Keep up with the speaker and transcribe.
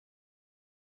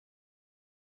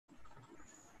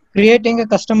creating a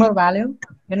customer value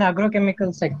in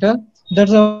agrochemical sector.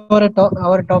 That's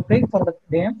our topic for the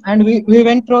day. And we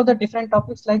went through the different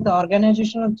topics like the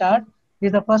organizational chart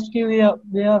is the first key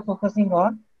we are focusing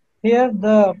on. Here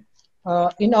the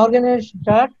in organization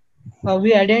chart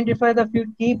we identify the few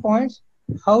key points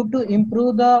how to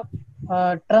improve the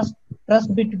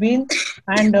trust between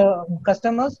and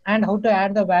customers and how to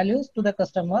add the values to the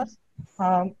customers.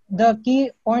 The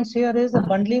key points here is the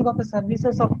bundling of the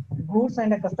services of goods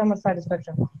and the customer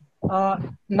satisfaction. Uh,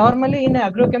 Normally in the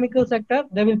agrochemical sector,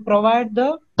 they will provide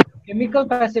the chemical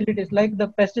facilities like the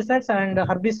pesticides and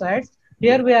herbicides.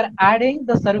 Here we are adding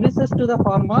the services to the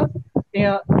farmer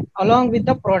uh, along with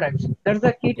the products. That's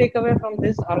the key takeaway from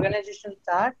this organization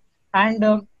chart. And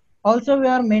also we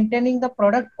are maintaining the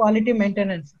product quality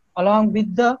maintenance along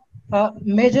with the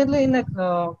majorly in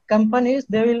the companies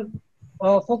they will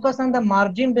focus on the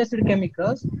margin based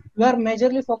chemicals. We are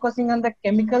majorly focusing on the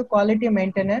chemical quality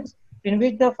maintenance in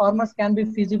which the farmers can be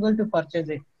feasible to purchase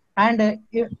it. And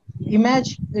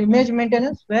image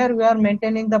maintenance where we are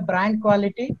maintaining the brand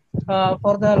quality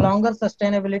for the longer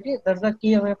sustainability. That's the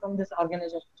key away from this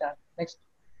organization chart. Next.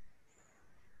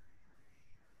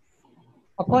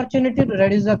 Opportunity to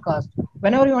reduce the cost.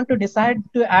 Whenever you want to decide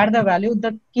to add the value,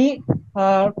 the key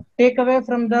takeaway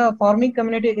from the farming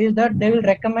community is that they will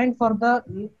recommend for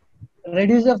the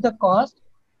reduce of the cost.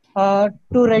 To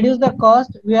reduce the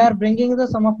cost, we are bringing the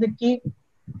some of the key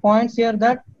points here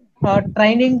that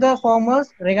training the farmers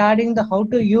regarding the how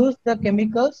to use the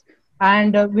chemicals,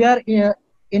 and we are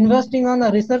investing on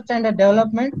the research and the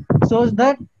development so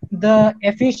that the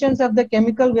efficiency of the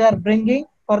chemical we are bringing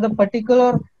for the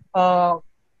particular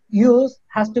use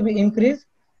has to be increased.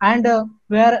 And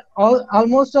we are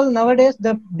almost all nowadays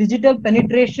the digital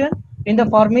penetration in the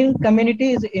farming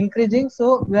community is increasing,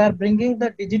 so we are bringing the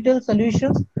digital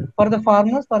solutions for the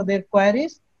farmers for their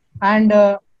queries. And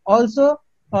also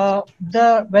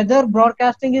the weather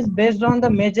broadcasting is based on the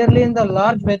majorly in the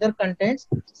large weather contents,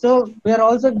 so we are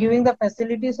also giving the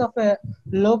facilities of a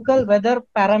local weather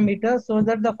parameter so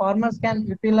that the farmers can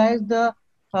utilize the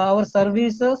our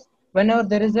services whenever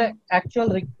there is a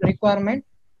actual requirement.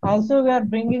 Also, we are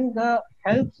bringing the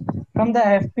helps from the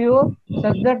FPO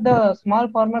such that the small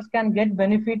farmers can get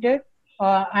benefited,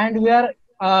 and we are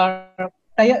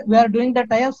doing the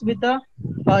tie-ups with the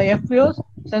FPOs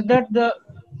such that the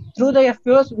through the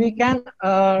FPOs we can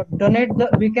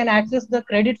we can access the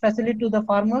credit facility to the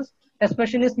farmers,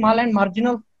 especially small and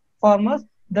marginal farmers.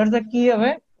 That's the key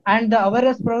away. And the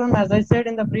awareness program, as I said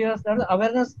in the previous slide, the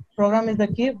awareness program is the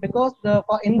key because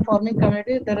in farming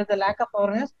community there is a lack of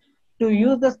awareness to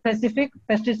use the specific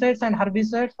pesticides and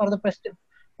herbicides for the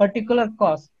particular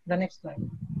cause. The next slide.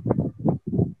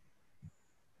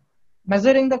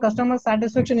 Measuring the customer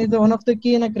satisfaction is one of the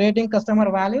key in creating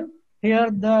customer value.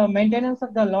 Here, the maintenance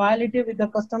of the loyalty with the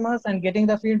customers and getting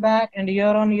the feedback and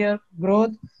year-on-year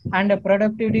growth and the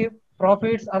productivity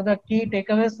profits are the key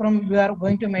takeaways from we are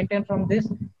going to maintain from this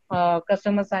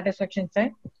customer satisfaction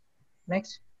side.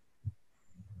 Next.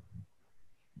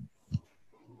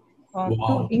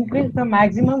 To increase the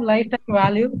maximum lifetime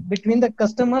value between the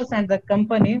customers and the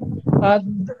company,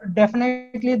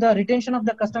 definitely the retention of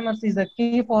the customers is the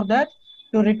key for that.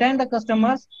 To retain the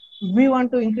customers, we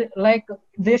want to increase, like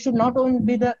they should not only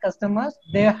be the customers,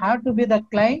 they have to be the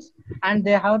clients and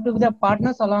they have to be the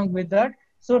partners along with that.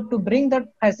 So to bring that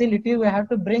facility, we have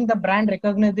to bring the brand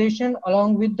recognition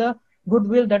along with the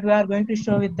goodwill that we are going to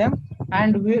show with them.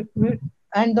 And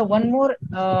and the one more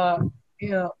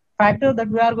factor that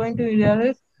we are going to hear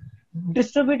is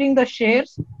distributing the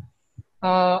shares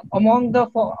among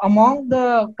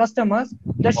the customers.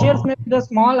 The shares may be the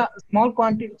small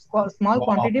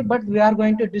quantity, but we are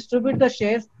going to distribute the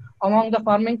shares among the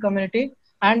farming community,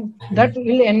 and that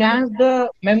will enhance the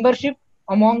membership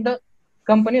among the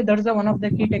company. That is one of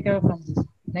the key takeaway from this.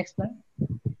 Next slide.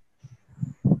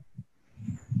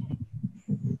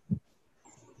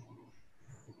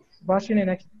 Bashini,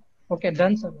 next. Okay,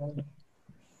 done, sir.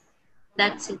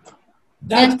 That's it.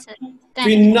 That's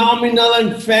phenomenal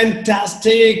and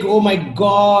fantastic. Oh my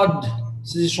God.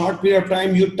 This is a short period of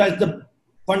time. You touched the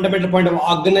fundamental point of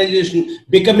organization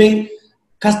becoming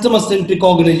customer-centric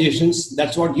organizations.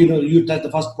 That's what you touched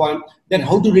the first point. Then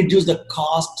how to reduce the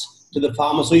cost to the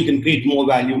farmer so you can create more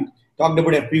value. Talked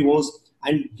about FPOs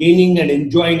and gaining and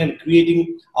enjoying and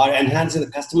creating or enhancing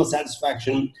the customer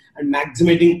satisfaction and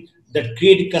maximizing that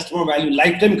creating customer value,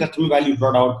 lifetime customer value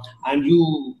brought out. And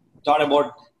you thought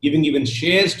about giving even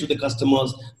shares to the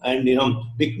customers and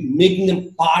making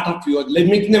them part of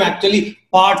making them actually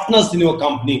partners in your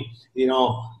company.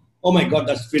 Oh my God,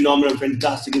 that's phenomenal,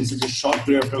 fantastic in such a short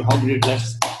period of time. How great!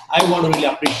 I want to really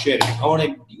appreciate it. I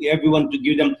want everyone to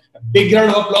give them a big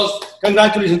round of applause.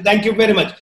 Congratulations. Thank you very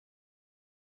much.